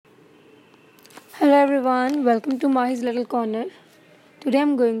Hello everyone, welcome to Mahi's Little Corner. Today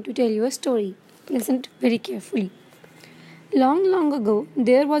I'm going to tell you a story. Listen very carefully. Long ago,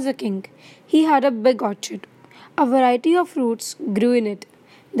 there was a king. He had a big orchard. A variety of fruits grew in it.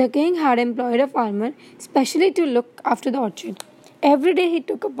 The king had employed a farmer specially to look after the orchard. Every day he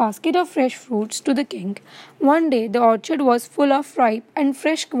took a basket of fresh fruits to the king. One day the orchard was full of ripe and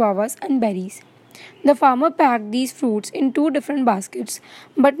fresh guavas and berries. The farmer packed these fruits in two different baskets,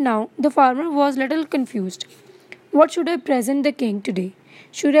 but now the farmer was little confused. What should I present the king today?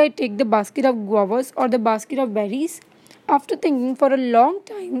 Should I take the basket of guavas or the basket of berries? After thinking for a long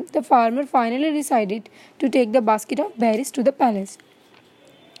time, the farmer finally decided to take the basket of berries to the palace.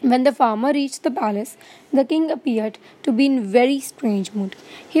 When the farmer reached the palace, the king appeared to be in very strange mood.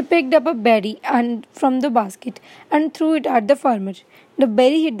 He picked up a berry from the basket and threw it at the farmer. The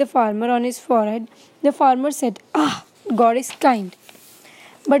berry hit the farmer on his forehead. The farmer said, "Ah, God is kind."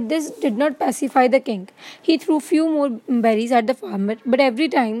 But this did not pacify the king. He threw few more berries at the farmer, but every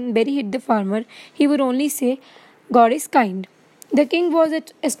time berry hit the farmer, he would only say, "God is kind." The king was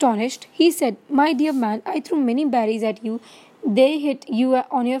astonished. He said, "My dear man, I threw many berries at you. They hit you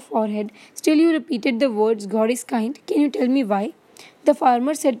on your forehead. Still, you repeated the words, 'God is kind.' Can you tell me why?" The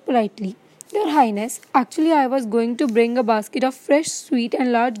farmer said politely, "Your Highness, actually, I was going to bring a basket of fresh, sweet,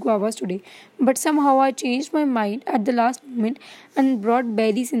 and large guavas today, but somehow I changed my mind at the last moment and brought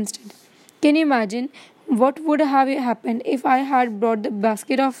berries instead. Can you imagine what would have happened if I had brought the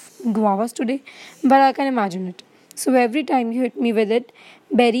basket of guavas today? But I can imagine it. So every time you hit me with it,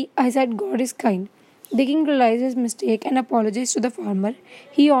 berry, I said, 'God is kind.'" The king realized his mistake and apologized to the farmer.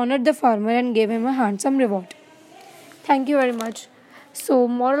 He honored the farmer and gave him a handsome reward. Thank you very much. So,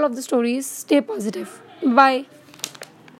 moral of the story is stay positive. Bye.